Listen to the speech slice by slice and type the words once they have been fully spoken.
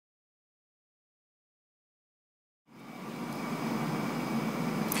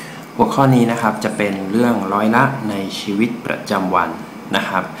หัวข้อนี้นะครับจะเป็นเรื่องร้อยละในชีวิตประจำวันนะ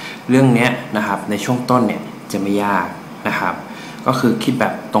ครับเรื่องนี้นะครับในช่วงต้นเนี่ยจะไม่ยากนะครับก็คือคิดแบ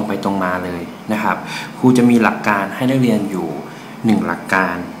บตรงไปตรงมาเลยนะครับครูจะมีหลักการให้นักเรียนอยู่1หลักกา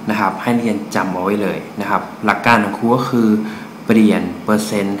รนะครับให้นักเรียนจำเอาไว้เลยนะครับหลักการของครูก็คือเปลี่ยนเปอร์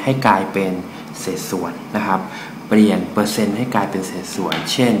เซ็นต์ให้กลายเป็นเศษส่วนนะครับเปลี่ยนเปอร์เซ็นต์ให้กลายเป็นเศษส่วน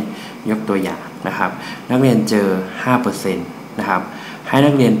เช่นยกตัวอย่างนะครับนักเรียนเจอ 5% นะครับให้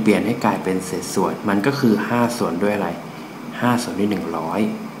นักเรียนเปลี่ยนให้กลายเป็นเศษส่วนมันก็คือ5ส่วนด้วยอะไร5ส่วนด้วย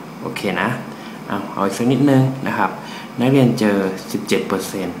100โอเคนะเอาอีกสักนิดนึงนะครับนักเรียนเจอ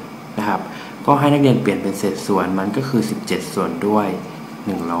 17% นะครับก็ให้นักเรียนเปลี่ยนเป็นเศษส่วนมันก็คือ17ส่วนด้วย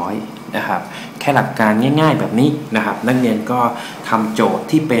100นะครับแค่หลักการง่ายๆแบบนี้นะครับนักเรียนก็ทำโจทย์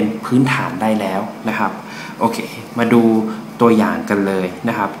ที่เป็นพื้นฐานได้แล้วนะครับโอเคมาดูตัวอย่างกันเลย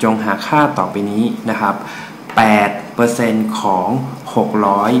นะครับจงหาค่าต่อไปนี้นะครับ8% ของ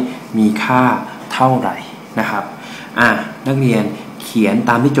600มีค่าเท่าไหร่นะครับนักเรียนเขียน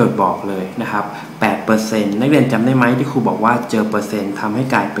ตามที่โจทย์บอกเลยนะครับ 8% นักเรียนจำได้ไหมที่ครูบอกว่าเจอเปอร์เซ็นต์ทำให้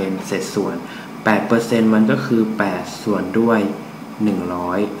กลายเป็นเศษส่วน 8% มันก็คือ8ส่วนด้วย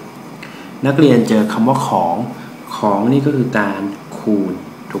100นักเรียนเจอคำว่าของนี่ก็คือการคูณ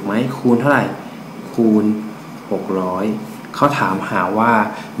ถูกไหมคูณเท่าไหร่คูณ600เขาถามหาว่า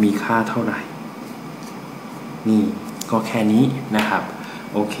มีค่าเท่าไหร่นี่ก็แค่นี้นะครับ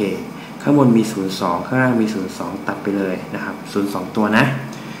โอเคข้างบนมี02ข้างล่างมี02ตัดไปเลยนะครับ02ตัวนะ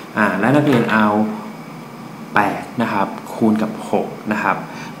แล้วนักเรียนเอา8นะครับคูณกับ6นะครับ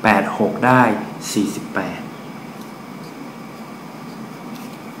8 6ได้48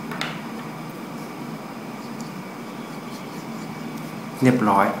เรียบ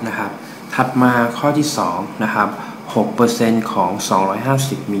ร้อยนะครับถัดมาข้อที่2นะครับ 6% ของ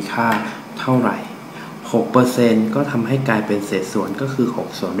250มีค่าเท่าไหร่ 6% ก็ทำให้กลายเป็นเศษส่วนก็คือ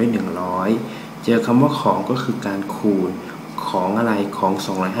6ส่วนด้วย100เจอคำว่าของก็คือการคูณของอะไรของ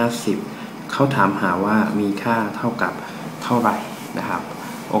250เขาถามหาว่ามีค่าเท่ากับเท่าไหร่นะครับ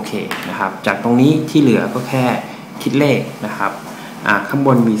โอเคนะครับจากตรงนี้ที่เหลือก็แค่คิดเลขนะครับข้างบ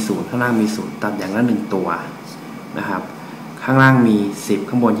นมี0ข้างล่างมี0ตัดอย่างละ1ตัวนะครับข้างล่างมี10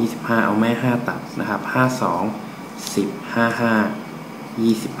ข้างบน25เอาแม่5ตัดนะครับ52 10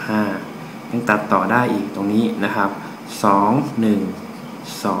 55 25ยังตัดต่อได้อีกตรงนี้นะครับ2 1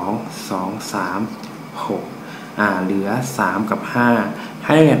 2 2 3 6เหลือ3กับ5ใ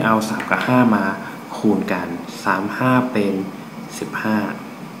ห้นักเรียนเอา3กับ5มาคูณกัน3 5เป็น15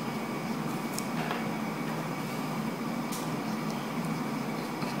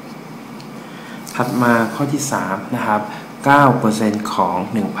ถัดมาข้อที่3นะครับ9% ของ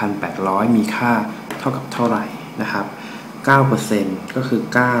 1,800 มีค่าเท่ากับเท่าไหร่นะครับ 9% ก็คือ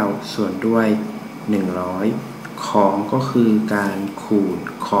9ส่วนด้วย100ของก็คือการคูณ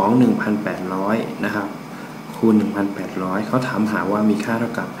ของ 1,800 นะครับคูณ 1,800 เขาถามหาว่ามีค่าเท่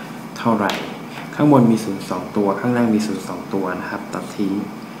ากับเท่าไหร่ข้างบนมี0 2ตัวข้างล่างมี0 2ตัวนะครับตัดทิ้ง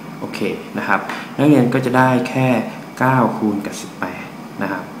โอเคนะครับนักเรียนก็จะได้แค่9คูณกับ18นะ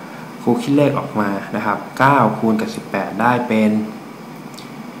ครับครูคิดเลขออกมานะครับ9คูณกับ18ได้เป็น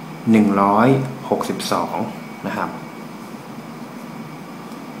162นะครับ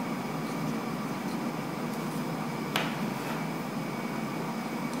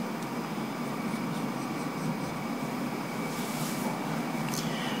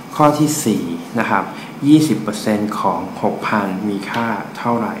ข้อที่4นะครับ 20% ของ 6,000 มีค่าเท่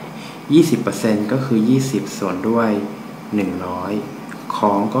าไหร่ 20% ก็คือ20ส่วนด้วย100ข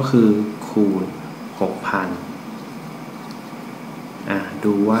องก็คือคูณ 6,000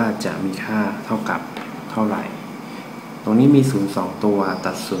 ดูว่าจะมีค่าเท่ากับเท่าไหร่ตรงนี้มี0 2ตัว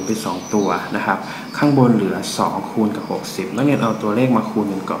ตัด0ไป2ตัวนะครับข้างบนเหลือ2คูณกับ60นักเรียนเอาตัวเลขมาคูณ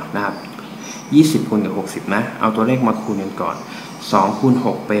กันก่อนนะครับ20คูณกับ60นะเอาตัวเลขมาคูณกันก่อน2คูณ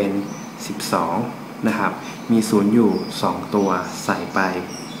6เป็น12นะครับมี0อยู่2ตัวใส่ไป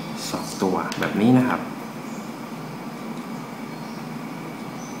2ตัวแบบนี้นะครับ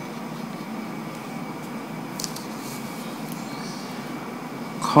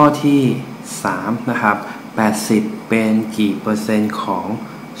ข้อที่3นะครับ80เป็นกี่เปอร์เซ็นต์ของ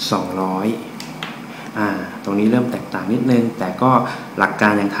200ตรงนี้เริ่มแตกต่างนิดนึงแต่ก็หลักกา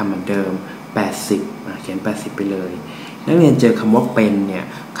รยังทำเหมือนเดิม80เขียน80ไปเลยนักเรียนเจอคำว่าเป็นเนี่ย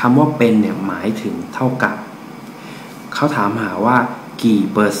คำว่าเป็นเนี่ยหมายถึงเท่ากับเขาถามหาว่ากี่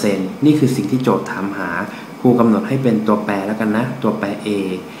เปอร์เซ็นต์นี่คือสิ่งที่โจทย์ถามหาครูกำหนดให้เป็นตัวแปรแล้วกันนะตัวแปร a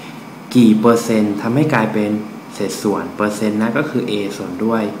กี่เปอร์เซ็นต์ทำให้กลายเป็นเศษส่วนเปอร์เซ็นต์นะก็คือ a ส่วน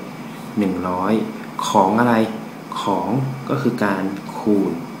ด้วย100ของอะไรของก็คือการคู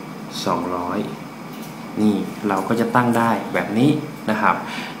ณ200 นี่เราก็จะตั้งได้แบบนี้นะครับ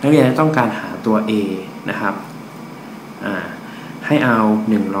นักเรียนต้องการหาตัว a นะครับให้เอา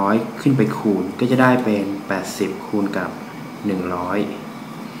100ขึ้นไปคูณก็จะได้เป็น80คูณกับ100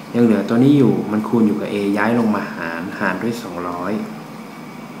ยังเหลือตัวนี้อยู่มันคูณอยู่กับ a ย้ายลงมาหารด้วย200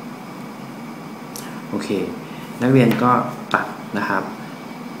โอเคนักเรียนก็ตัดนะครับ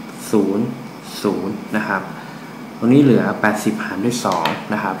0 0นะครับตรงนี้เหลือ80หารด้วย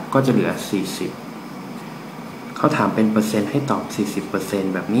2นะครับก็จะเหลือ40เขาถามเป็นเปอร์เซ็นต์ให้ตอบ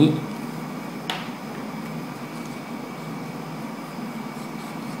 40% แบบนี้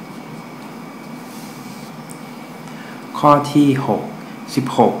ข้อที่6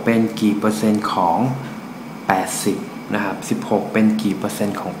 16เป็นกี่เปอร์เซ็นต์ของ80นะครับ16เป็นกี่เปอร์เซ็น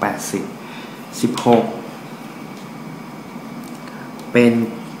ต์ของ80 16เป็น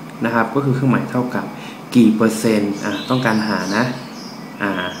นะครับก็คือเครื่องหมายเท่ากับกี่เปอร์เซ็นต์ต้องการหานะ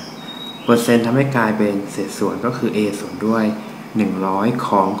เปอร์เซ็นต์ทำให้กลายเป็นเศษส่วนก็คือ a ส่วนด้วย100ข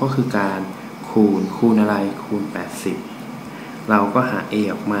องก็คือการคูณอะไรคูณ80เราก็หา a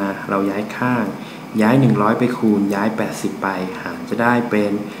ออกมาเราย้ายข้างย้าย100ไปคูณย้าย80ไปหารจะได้เป็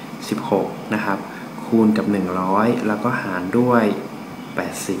น16นะครับคูณกับ100แล้วก็หารด้วย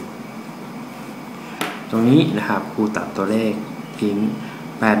80ตรงนี้นะครับครูตัดตัวเลขทิ้ง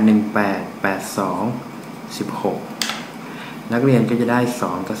818 82 16นักเรียนก็จะได้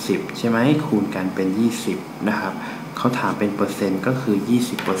2กับ10ใช่ไหมคูณกันเป็น20นะครับเขาถามเป็นเปอร์เซ็นต์ก็คือ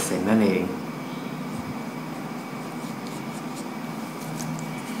 20% นั่นเอง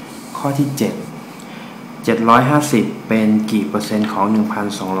ข้อที่7 750เป็นกี่เปอร์เซ็นต์ของ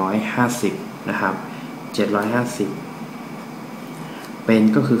 1,250 นะครับ750เป็น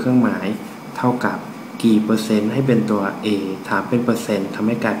ก็คือเครื่องหมายเท่ากับกี่เปอร์เซ็นต์ให้เป็นตัว a ถามเป็นเปอร์เซ็นต์ทำใ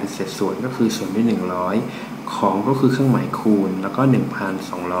ห้กลายเป็นเศษส่วนก็คือส่วนด้วย100ของก็คือเครื่องหมายคูณแล้วก็ 1,250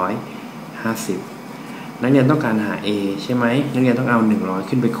 นักเรียนต้องการหา a ใช่ไหมนักเรียนต้องเอา100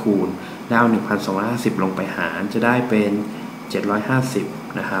ขึ้นไปคูณแล้วเอา 1,250 ลงไปหารจะได้เป็น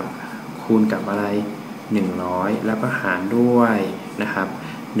750นะครับคูณกับอะไร100แล้วก็หารด้วยนะครับ 1,250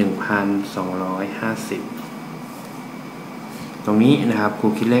 ตรงนี้นะครับครู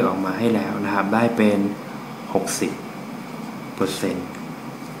คิดเลขออกมาให้แล้วนะครับได้เป็น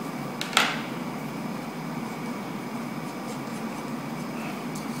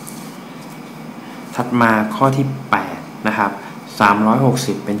 60% ถัดมาข้อที่8นะครับ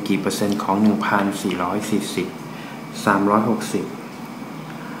360เป็นกี่เปอร์เซ็นต์ของ 1,440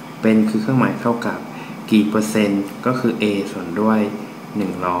 360เป็นคือเครื่องหมายเท่ากับกี่เปอร์เซ็นต์ก็คือ a ส่วนด้วย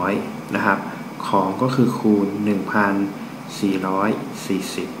100นะครับของก็คือคูณ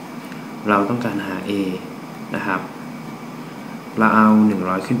 1,440 เราต้องการหา a นะครับเราเอา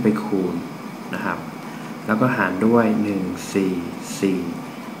100ขึ้นไปคูณนะครับแล้วก็หารด้วย1440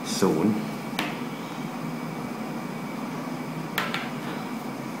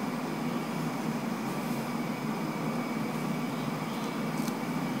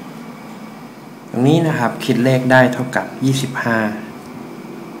ตรงนี้นะครับคิดเลขได้เท่ากับ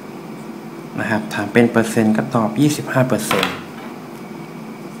25นะครับถามเป็นเปอร์เซ็นต์ก็ตอบ 25%